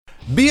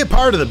Be a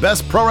part of the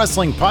best pro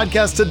wrestling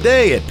podcast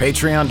today at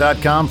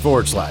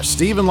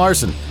patreon.com/Steven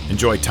Larson.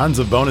 Enjoy tons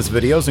of bonus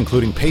videos,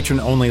 including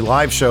patron-only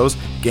live shows,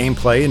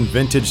 gameplay, and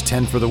vintage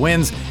 10 for the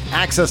wins,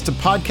 access to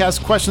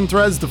podcast question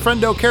threads, the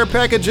Friendo Care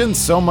Package, and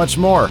so much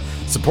more.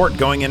 Support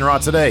Going In Raw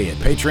today at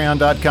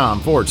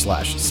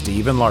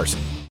patreon.com/Steven Larson.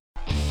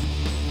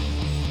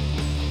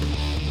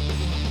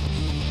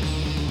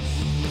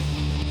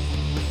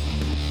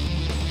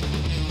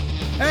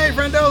 Hey,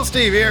 friendo,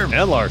 Steve here.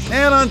 And Larson.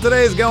 And on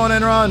today's Going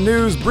In Raw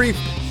news brief,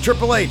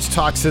 Triple H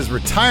talks his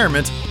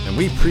retirement, and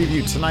we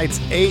preview tonight's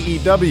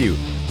AEW.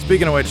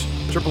 Speaking of which,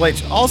 Triple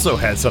H also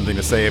had something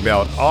to say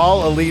about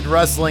All Elite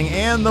Wrestling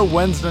and the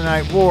Wednesday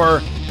Night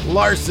War.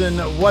 Larson,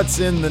 what's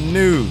in the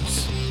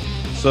news?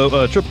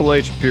 So Triple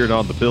H appeared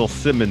on the Bill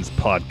Simmons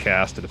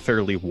podcast in a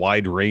fairly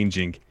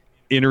wide-ranging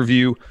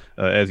interview,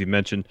 as you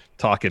mentioned,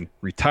 talking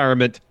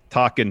retirement,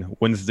 talking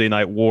Wednesday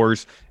Night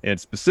Wars, and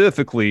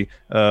specifically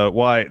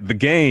why the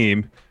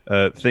game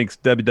thinks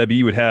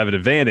WWE would have an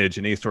advantage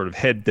in any sort of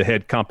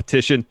head-to-head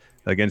competition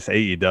against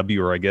AEW,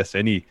 or I guess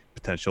any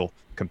potential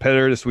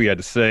competitor. This we had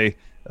to say,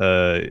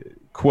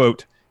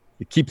 quote,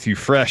 "It keeps you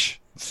fresh,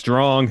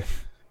 strong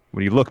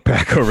when you look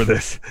back over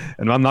this."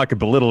 And I'm not going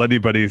to belittle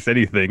anybody's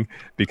anything,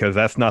 because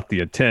that's not the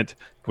intent.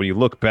 When you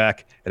look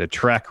back at a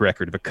track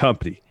record of a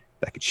company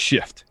that could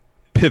shift,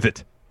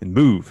 pivot, and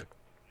move,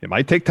 it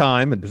might take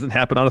time. It doesn't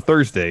happen on a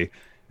Thursday.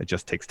 It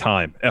just takes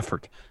time,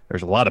 effort.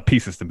 There's a lot of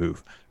pieces to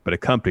move. But a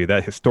company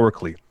that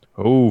historically,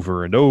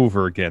 over and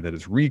over again, that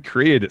has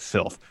recreated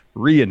itself,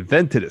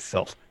 reinvented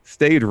itself,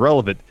 stayed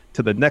relevant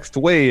to the next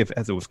wave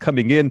as it was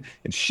coming in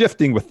and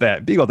shifting with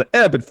that, being able to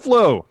ebb and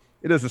flow.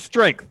 It is the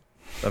strength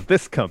of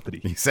this company.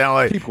 He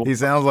sounds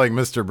like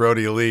Mr.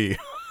 Brody Lee.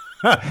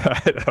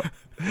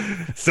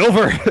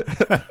 Silver.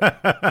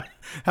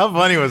 How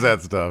funny was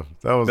that stuff?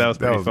 That was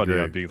pretty funny.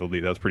 Great. Being the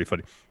lead, that was pretty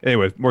funny.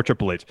 Anyways, more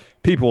Triple H.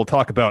 People will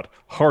talk about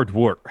hard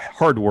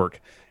work,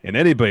 and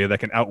anybody that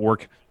can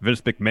outwork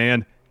Vince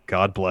McMahon,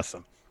 God bless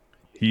him.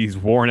 He's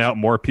worn out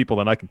more people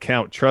than I can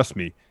count. Trust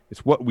me,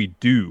 it's what we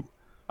do.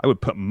 I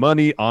would put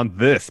money on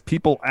this.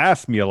 People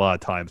ask me a lot of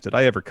times, did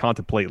I ever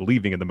contemplate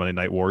leaving in the Monday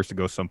Night Wars to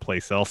go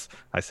someplace else?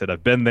 I said,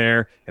 I've been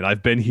there and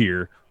I've been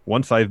here.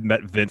 Once I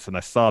met Vince and I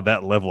saw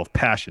that level of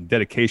passion,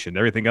 dedication,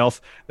 everything else,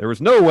 there was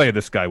no way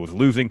this guy was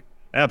losing.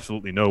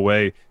 Absolutely no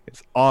way.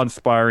 It's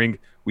awe-inspiring.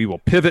 We will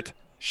pivot,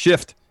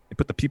 shift, and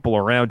put the people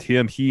around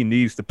him he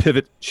needs to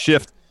pivot,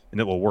 shift,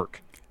 and it will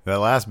work. That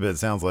last bit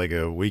sounds like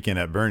a Weekend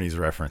at Bernie's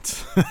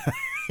reference.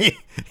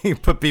 He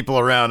put people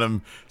around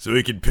him so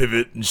he could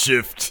pivot and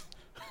shift.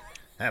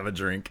 Have a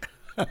drink.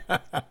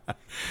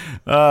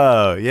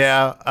 Oh,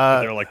 yeah.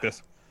 They're like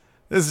this.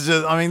 This is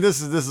just,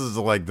 this is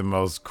like the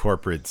most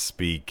corporate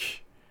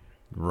speak,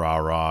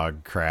 rah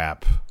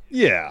crap.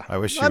 Yeah.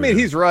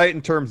 He's right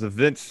in terms of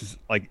Vince,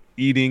 like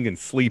eating and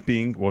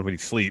sleeping when he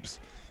sleeps,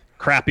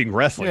 crapping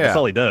wrestling. Yeah. That's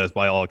all he does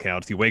by all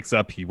accounts. He wakes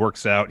up, he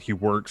works out, he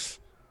works,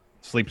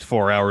 sleeps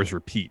 4 hours,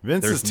 repeat.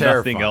 Vince There's is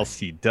terrifying. Nothing else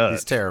he does.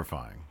 He's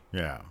terrifying.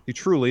 Yeah. He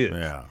truly is.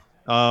 Yeah.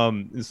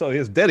 So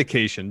his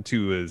dedication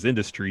to his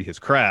industry, his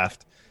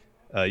craft,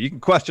 you can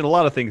question a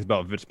lot of things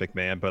about Vince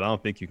McMahon, but I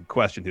don't think you can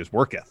question his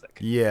work ethic.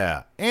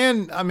 Yeah.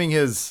 And,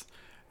 his,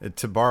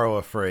 to borrow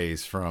a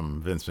phrase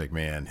from Vince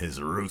McMahon,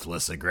 his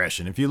ruthless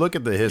aggression. If you look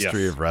at the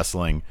history of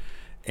wrestling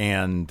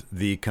and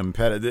the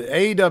competitive,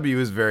 AEW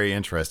is very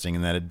interesting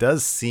in that it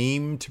does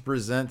seem to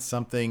present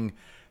something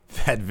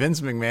that Vince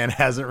McMahon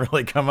hasn't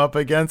really come up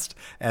against,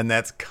 and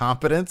that's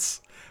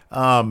competence.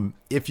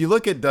 If you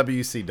look at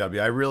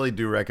WCW, I really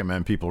do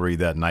recommend people read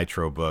that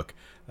Nitro book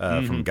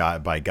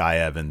by Guy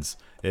Evans.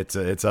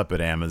 It's up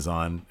at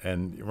Amazon,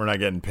 and we're not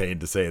getting paid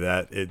to say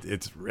that.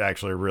 It's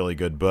actually a really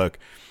good book.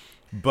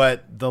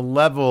 But the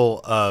level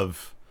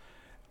of,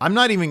 I'm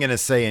not even going to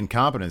say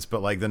incompetence,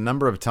 but like the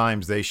number of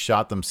times they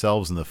shot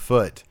themselves in the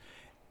foot,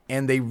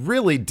 and they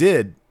really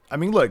did.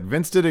 Look,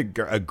 Vince did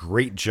a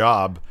great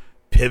job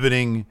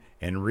pivoting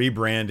and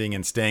rebranding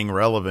and staying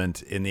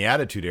relevant in the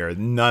Attitude Era.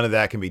 None of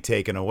that can be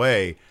taken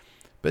away.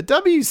 But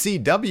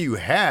WCW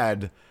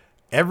had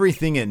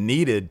everything it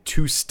needed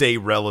to stay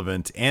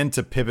relevant and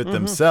to pivot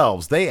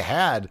themselves. They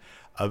had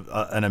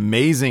an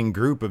amazing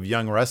group of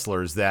young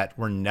wrestlers that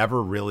were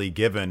never really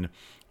given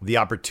the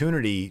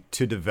opportunity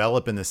to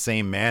develop in the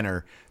same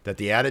manner that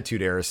the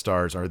Attitude Era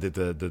stars, or that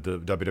the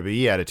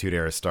WWE Attitude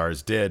Era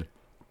stars did.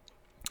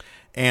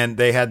 And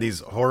they had these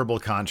horrible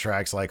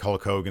contracts like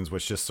Hulk Hogan's,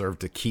 which just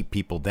served to keep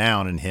people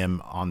down and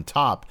him on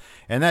top.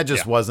 And that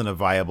just wasn't a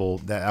viable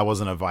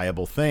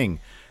thing.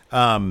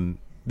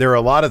 There are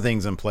a lot of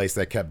things in place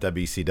that kept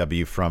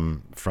WCW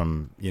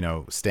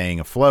from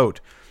staying afloat.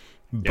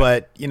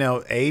 But,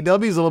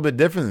 AEW is a little bit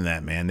different than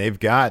that, man. They've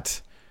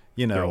got,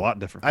 they're a lot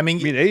different.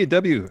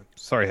 AEW,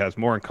 has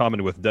more in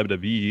common with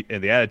WWE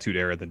and the Attitude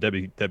Era than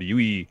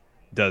WWE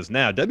does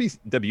now.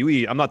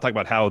 WWE, I'm not talking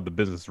about how the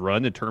business is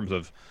run in terms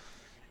of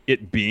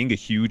it being a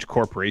huge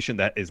corporation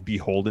that is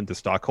beholden to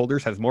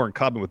stockholders, has more in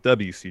common with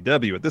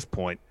WCW at this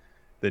point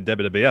than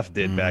WWF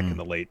did back in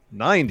the late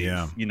 90s.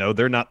 Yeah.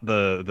 They're not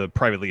the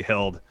privately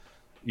held,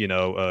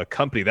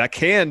 company that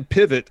can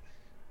pivot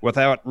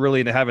without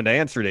really having to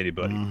answer to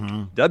anybody.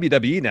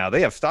 WWE now,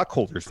 they have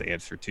stockholders to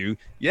answer to.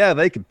 Yeah,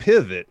 they can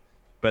pivot,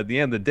 but at the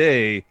end of the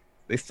day,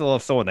 they still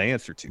have someone to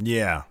answer to.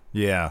 Yeah.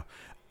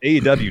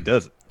 AEW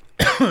doesn't.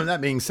 That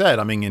being said,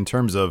 I mean, in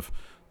terms of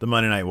the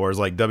Monday Night Wars,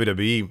 like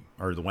WWE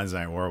or the Wednesday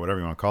Night War, whatever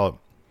you want to call it,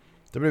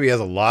 WWE has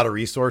a lot of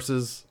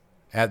resources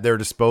at their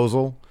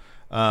disposal.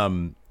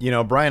 Brian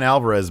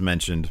Alvarez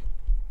mentioned,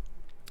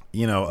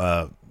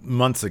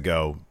 months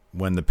ago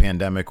when the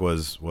pandemic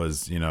was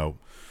a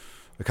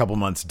couple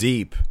months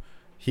deep,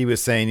 he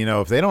was saying,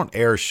 if they don't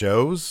air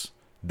shows,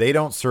 they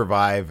don't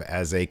survive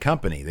as a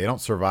company. They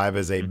don't survive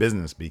as a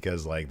business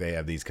because they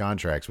have these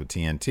contracts with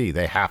TNT.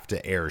 They have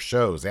to air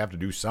shows. They have to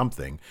do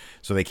something.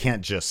 So they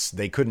couldn't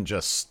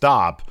just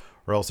stop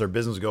or else their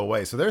business would go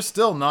away. So they're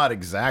still not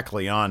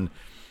exactly on,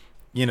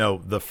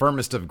 the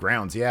firmest of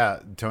grounds.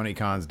 Yeah, Tony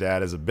Khan's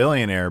dad is a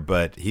billionaire,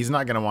 but he's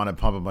not going to want to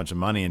pump a bunch of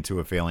money into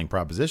a failing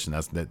proposition.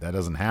 That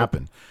doesn't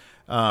happen.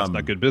 That's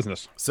not good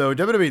business. So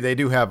WWE, they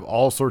do have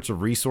all sorts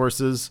of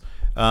resources.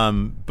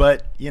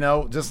 But,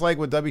 just like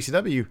with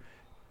WCW,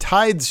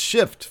 tides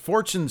shift,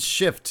 fortunes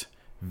shift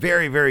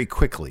very, very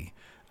quickly.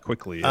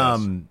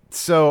 Yes.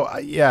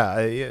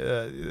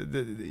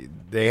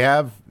 They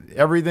have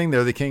everything.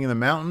 They're the king of the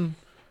mountain.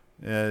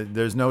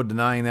 There's no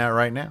denying that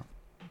right now.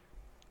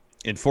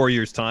 In 4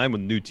 years' time,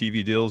 when new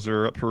TV deals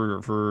are up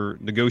for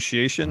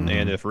negotiation,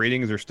 and if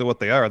ratings are still what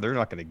they are, they're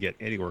not going to get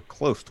anywhere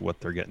close to what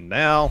they're getting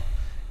now.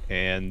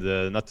 And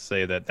not to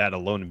say that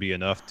alone would be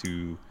enough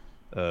to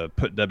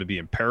put WWE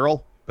in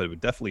peril, but it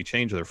would definitely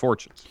change their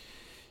fortunes.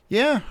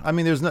 Yeah, I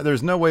mean,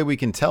 there's no way we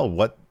can tell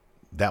what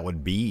that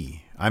would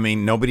be. I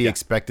mean, nobody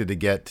expected to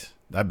get.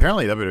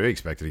 Apparently, WWE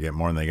expected to get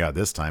more than they got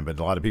this time, but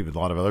a lot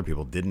of other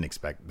people didn't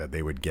expect that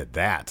they would get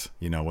that.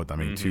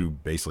 Two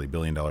basically $1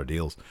 billion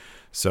deals.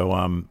 So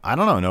I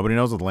don't know. Nobody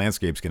knows what the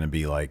landscape's going to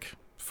be like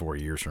 4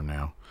 years from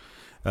now.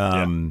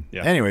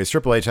 Anyways,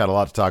 Triple H had a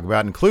lot to talk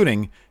about,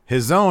 including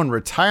his own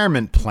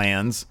retirement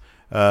plans.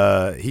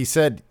 He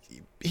said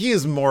he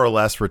is more or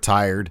less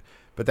retired,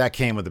 but that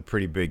came with a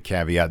pretty big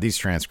caveat. These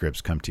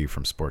transcripts come to you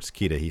from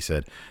Sportskeeda. He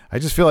said, "I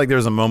just feel like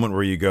there's a moment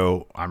where you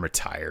go, I'm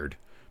retired,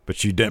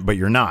 but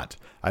you're not.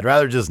 I'd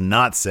rather just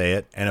not say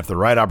it. And if the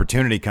right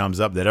opportunity comes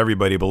up that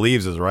everybody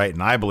believes is right,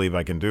 and I believe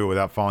I can do it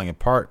without falling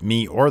apart,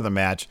 me or the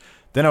match,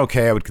 then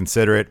okay, I would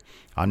consider it.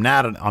 I'm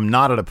not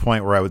at a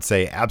point where I would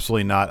say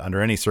absolutely not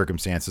under any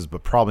circumstances,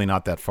 but probably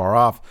not that far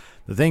off.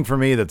 The thing for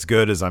me that's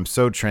good is I'm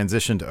so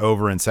transitioned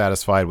over and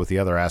satisfied with the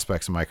other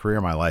aspects of my career,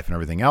 my life, and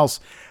everything else.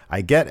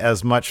 I get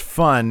as much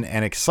fun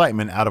and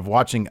excitement out of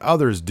watching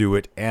others do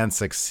it and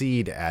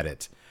succeed at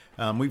it."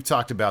 We've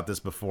talked about this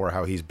before,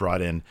 how he's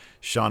brought in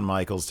Shawn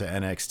Michaels to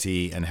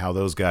NXT and how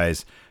those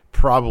guys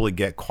probably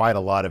get quite a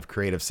lot of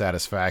creative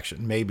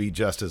satisfaction, maybe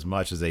just as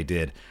much as they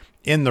did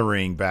in the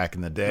ring back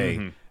in the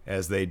day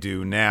as they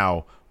do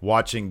now,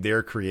 watching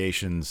their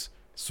creations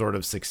sort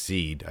of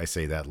succeed. I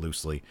say that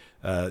loosely.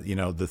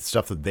 The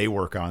stuff that they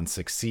work on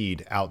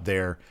succeed out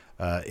there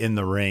in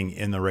the ring,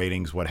 in the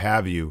ratings, what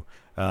have you.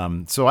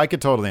 So I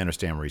could totally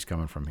understand where he's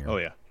coming from here. Oh,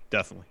 yeah,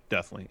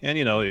 definitely.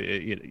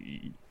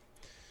 And,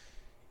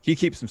 he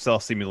keeps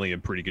himself seemingly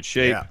in pretty good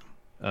shape.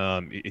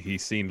 Yeah. He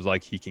seems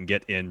like he can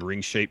get in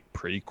ring shape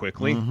pretty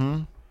quickly.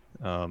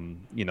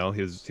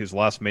 His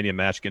last Mania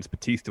match against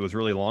Batista was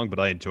really long, but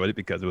I enjoyed it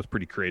because it was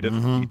pretty creative.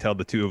 You could tell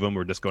the two of them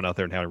were just going out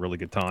there and having a really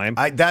good time.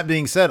 That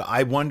being said,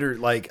 I wonder,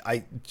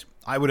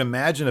 I would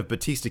imagine if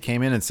Batista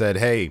came in and said,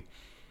 "Hey,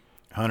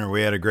 Hunter,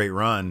 we had a great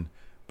run,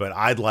 but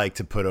I'd like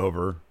to put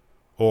over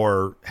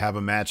or have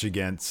a match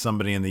against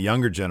somebody in the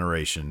younger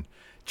generation."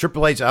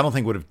 Triple H, I don't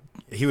think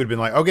he would have been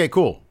like, "Okay,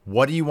 cool.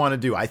 What do you want to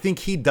do?" I think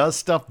he does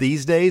stuff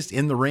these days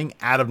in the ring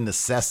out of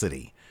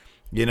necessity.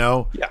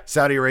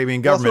 Saudi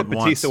Arabian government That's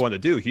what Batista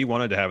wanted to do. He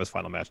wanted to have his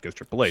final match against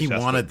Triple H. He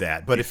wanted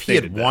that. But if he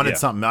had wanted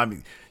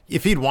something,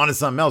 if he'd wanted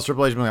something else,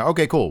 Triple H would be like,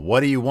 "Okay, cool.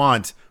 What do you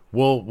want?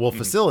 We'll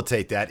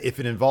facilitate that. If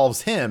it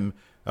involves him,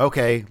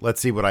 okay,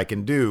 let's see what I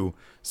can do."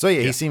 So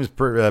yeah, he seems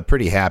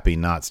pretty happy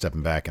not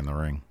stepping back in the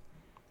ring.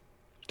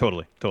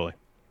 Totally.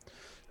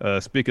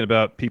 Speaking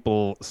about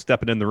people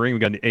stepping in the ring, we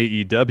got an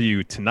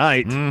AEW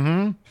tonight.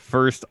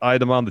 First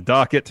item on the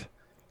docket.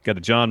 Got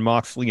a John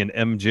Moxley and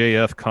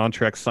MJF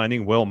contract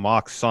signing. Well,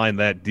 Mox signed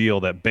that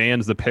deal that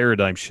bans the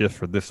paradigm shift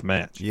for this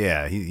match.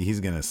 Yeah, he's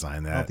going to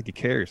sign that. I don't think he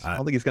cares. I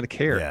don't think he's going to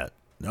care. Yeah,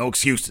 no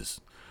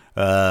excuses.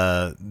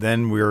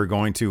 Then we're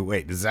going to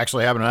wait. Does this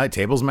actually happen tonight?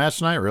 Tables match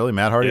tonight? Really,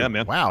 Matt Hardy? Yeah,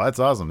 man. Wow, that's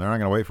awesome. They're not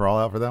going to wait for All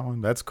Out for that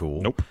one. That's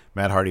cool. Nope.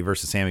 Matt Hardy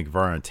versus Sammy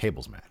Guevara in a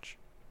tables match.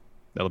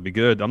 That'll be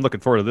good. I'm looking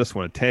forward to this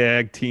one. A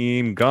tag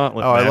team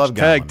gauntlet match. I love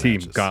tag team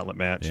matches. Gauntlet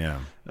match.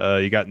 Yeah.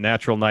 You got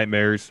Natural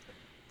Nightmares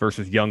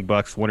versus Young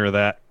Bucks. Winner of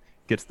that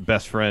gets the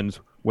Best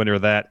Friends. Winner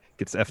of that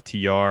gets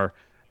FTR.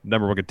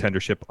 Number one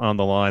contendership on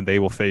the line. They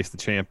will face the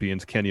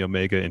champions Kenny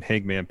Omega and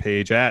Hangman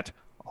Page at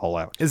All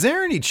Out. Is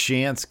there any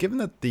chance, given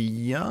that the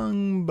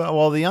Young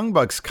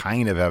Bucks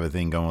kind of have a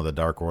thing going with the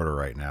Dark Order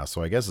right now,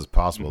 so I guess it's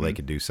possible they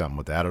could do something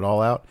with that at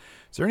All Out.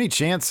 Is there any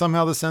chance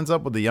somehow this ends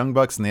up with the Young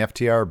Bucks and the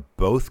FTR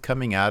both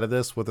coming out of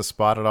this with a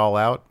spot at All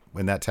Out?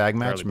 in that tag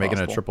match, making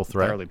it a triple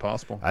threat. Entirely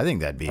possible. I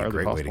think that'd be a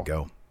great way to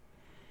go.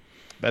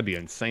 That'd be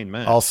an insane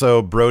match.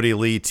 Also, Brody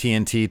Lee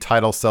TNT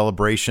title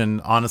celebration.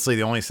 Honestly,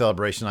 the only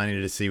celebration I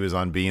needed to see was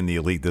on Being the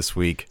Elite this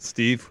week.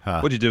 Steve,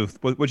 what'd you do?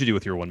 What'd you do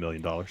with your $1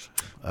 million?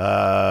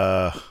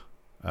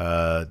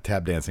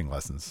 Tap dancing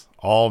lessons.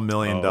 All $1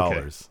 million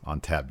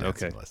on tap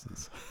dancing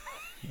lessons.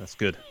 That's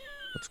good.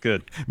 That's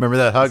good. Remember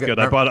that hug? That's good.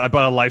 I bought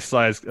a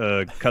life-size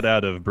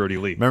cutout of Brody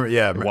Lee.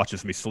 Remember,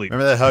 watches me sleep.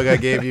 Remember that hug I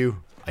gave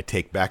you? I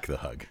take back the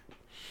hug.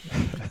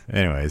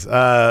 Anyways,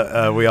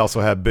 we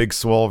also have Big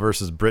Swole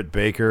versus Britt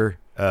Baker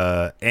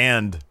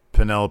and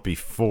Penelope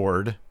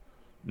Ford.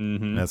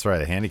 Mm-hmm. That's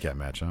right, a handicap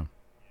match, huh?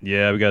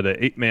 Yeah, we got an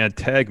 8-man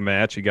tag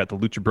match. You got the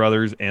Lucha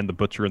Brothers and the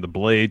Butcher and the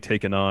Blade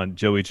taking on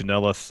Joey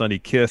Janela, Sonny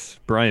Kiss,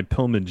 Brian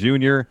Pillman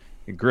Jr.,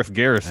 and Griff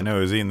Garrison. I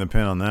know he's eating the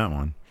pin on that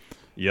one.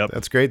 Yep.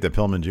 That's great that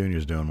Pillman Jr.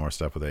 is doing more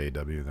stuff with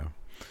AEW, though.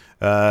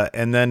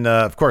 And then,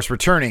 of course,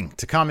 returning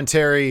to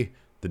commentary,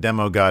 the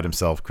demo god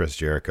himself, Chris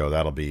Jericho.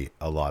 That'll be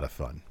a lot of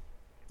fun.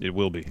 It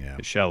will be. Yeah.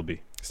 It shall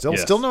be.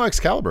 Still no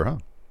Excalibur, huh?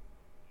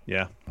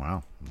 Yeah.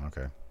 Wow.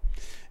 Okay.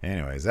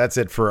 Anyways, that's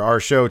it for our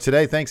show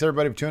today. Thanks,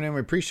 everybody, for tuning in.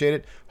 We appreciate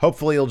it.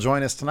 Hopefully, you'll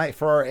join us tonight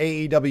for our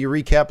AEW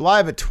recap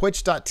live at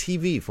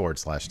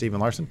twitch.tv/Steven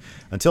Larson.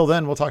 Until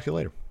then, we'll talk to you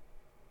later.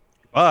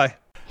 Bye.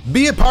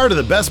 Be a part of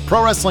the best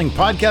pro wrestling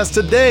podcast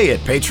today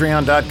at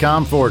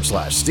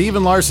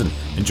patreon.com/Steven Larson.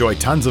 Enjoy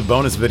tons of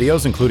bonus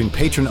videos, including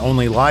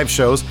patron-only live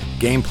shows,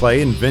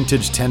 gameplay, and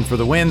vintage 10 for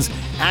the wins,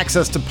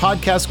 access to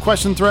podcast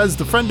question threads,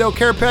 the Friendo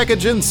Care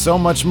Package, and so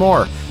much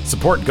more.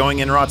 Support Going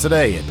In Raw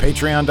today at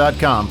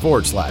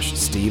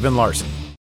patreon.com/Steven Larson.